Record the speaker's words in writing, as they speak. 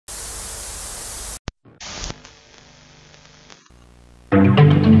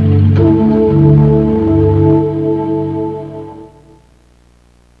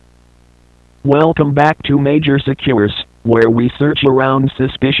Welcome back to Major Secures, where we search around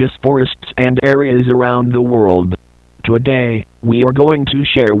suspicious forests and areas around the world. Today, we are going to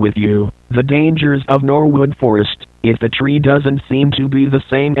share with you the dangers of Norwood Forest. If a tree doesn't seem to be the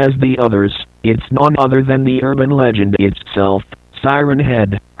same as the others, it's none other than the urban legend itself, Siren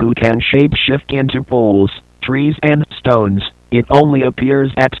Head, who can shape-shift into poles, trees and stones. It only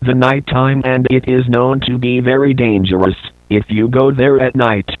appears at the night time and it is known to be very dangerous. If you go there at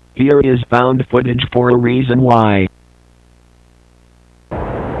night, here is found footage for a reason why.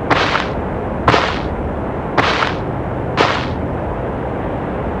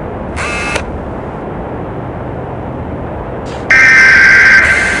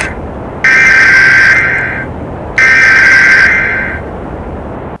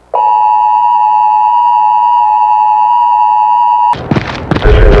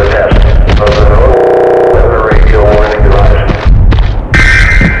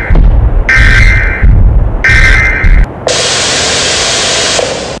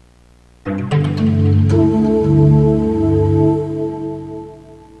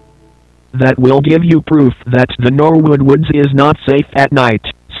 That will give you proof that the Norwood Woods is not safe at night.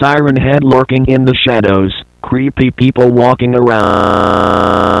 Siren Head lurking in the shadows. Creepy people walking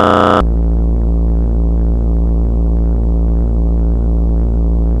around.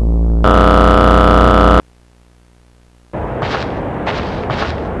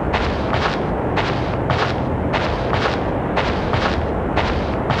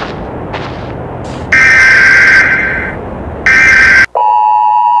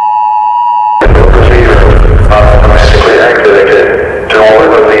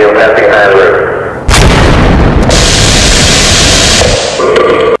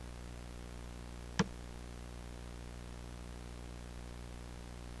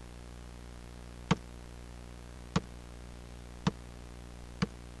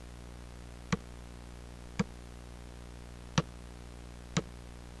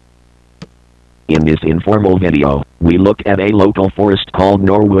 In this informal video, we look at a local forest called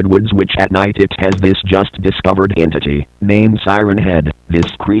Norwood Woods, which at night it has this just discovered entity, named Siren Head.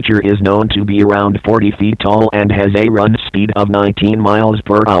 This creature is known to be around 40 feet tall and has a run speed of 19 miles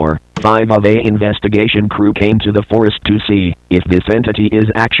per hour. 5 of a investigation crew came to the forest to see if this entity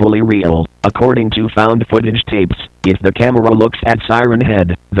is actually real. According to found footage tapes, if the camera looks at Siren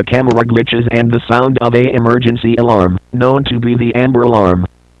Head, the camera glitches and the sound of a emergency alarm, known to be the Amber Alarm.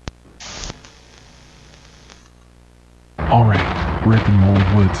 Alright, we're at the Norwood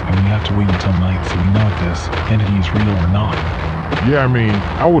Woods and we have to wait until night so we know if this entity is real or not. Yeah, I mean,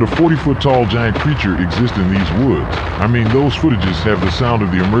 how would a 40-foot tall giant creature exist in these woods? I mean, those footages have the sound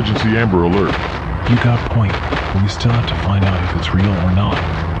of the emergency Amber Alert. You got a point, but we still have to find out if it's real or not.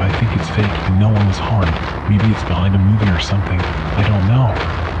 But I think it's fake and no one was harmed. Maybe it's behind a movie or something. I don't know.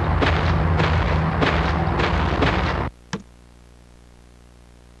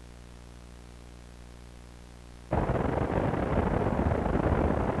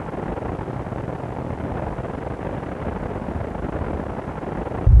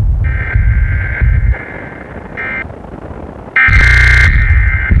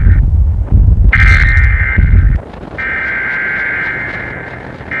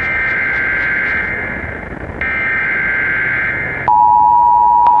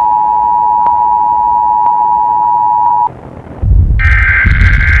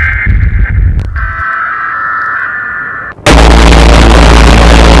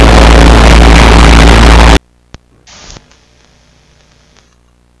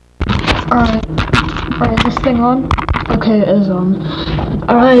 Alright, is this thing on? Okay, it is on.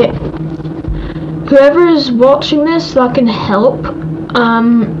 Alright, whoever is watching this that can help,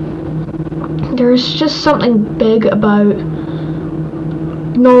 there's just something big about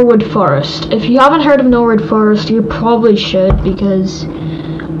Norwood Forest. If you haven't heard of Norwood Forest, you probably should, because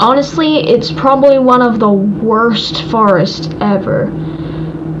honestly, it's probably one of the worst forests ever.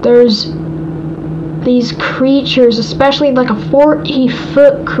 There's these creatures, especially like a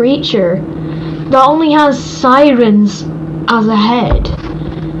 40-foot creature that only has sirens as a head,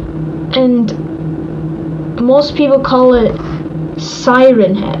 and most people call it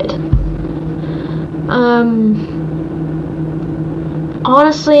Siren Head.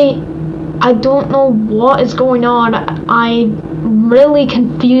 Honestly, I don't know what is going on. I'm really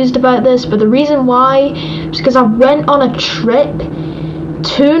confused about this, but the reason why is because I went on a trip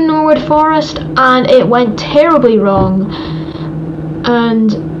to Norwood Forest and it went terribly wrong,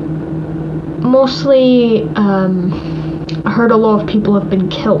 and mostly I heard a lot of people have been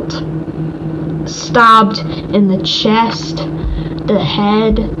killed, stabbed in the chest, the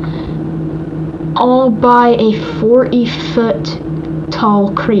head, all by a 40-foot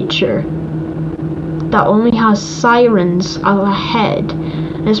tall creature. that only has sirens as a head.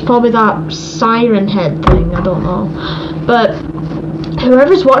 And it's probably that siren head thing, I don't know. But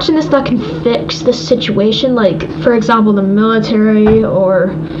whoever's watching this that can fix this situation, like for example the military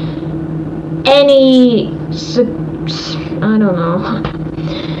or any, I don't know.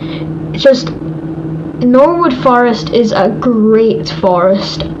 It's just, Norwood Forest is a great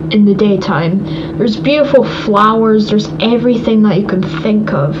forest in the daytime. There's beautiful flowers, there's everything that you can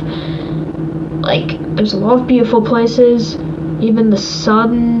think of. Like, there's a lot of beautiful places, even the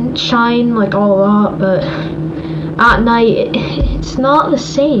sunshine, like all that, but at night, it's not the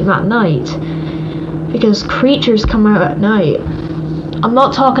same at night, because creatures come out at night. I'm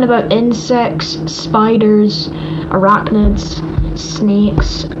not talking about insects, spiders, arachnids,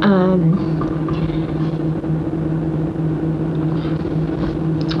 snakes,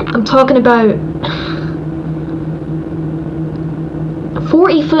 I'm talking about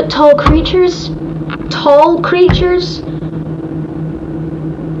 40-foot tall creatures. Tall creatures.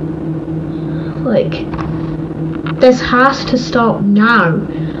 Like, this has to stop now.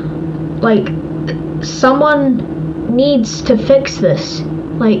 Like, someone needs to fix this.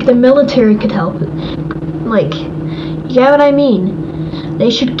 Like, the military could help it. Like, you get what I mean? They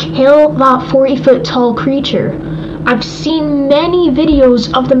should kill that 40-foot tall creature. I've seen many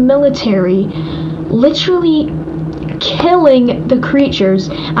videos of the military literally killing the creatures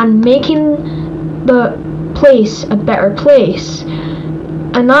and making the place a better place.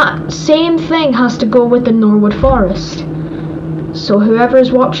 And that same thing has to go with the Norwood Forest. So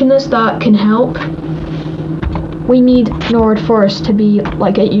whoever's watching this that can help, we need Norwood Forest to be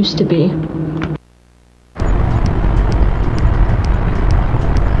like it used to be.